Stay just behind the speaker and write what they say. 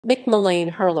Mick Mullane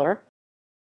hurler.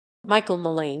 Michael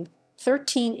Mullane,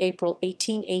 13 April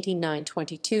 1889 –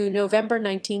 22 November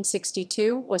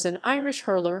 1962, was an Irish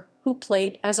hurler who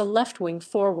played as a left-wing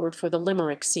forward for the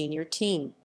Limerick senior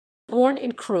team. Born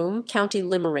in Croom, County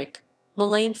Limerick,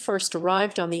 Mullane first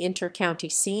arrived on the inter-county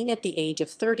scene at the age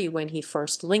of 30 when he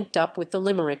first linked up with the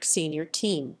Limerick senior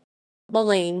team.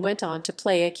 Mullane went on to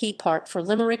play a key part for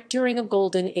Limerick during a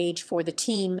golden age for the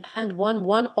team and won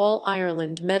one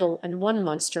All-Ireland medal and one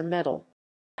Munster medal.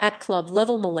 At club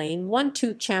level, Mullane won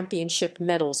 2 championship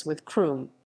medals with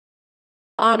Croom.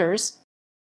 Honours: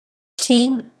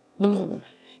 Team, Team,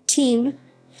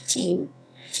 Team,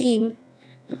 Team,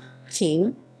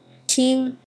 Team,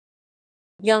 Team.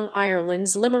 Young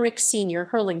Ireland's Limerick Senior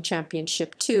Hurling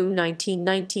Championship 2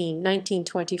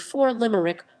 1919–1924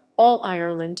 Limerick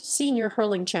All-Ireland Senior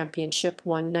Hurling Championship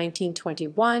 1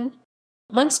 1921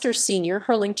 Munster Senior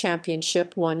Hurling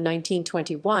Championship 1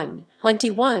 1921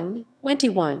 21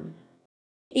 21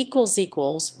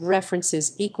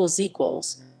 References equals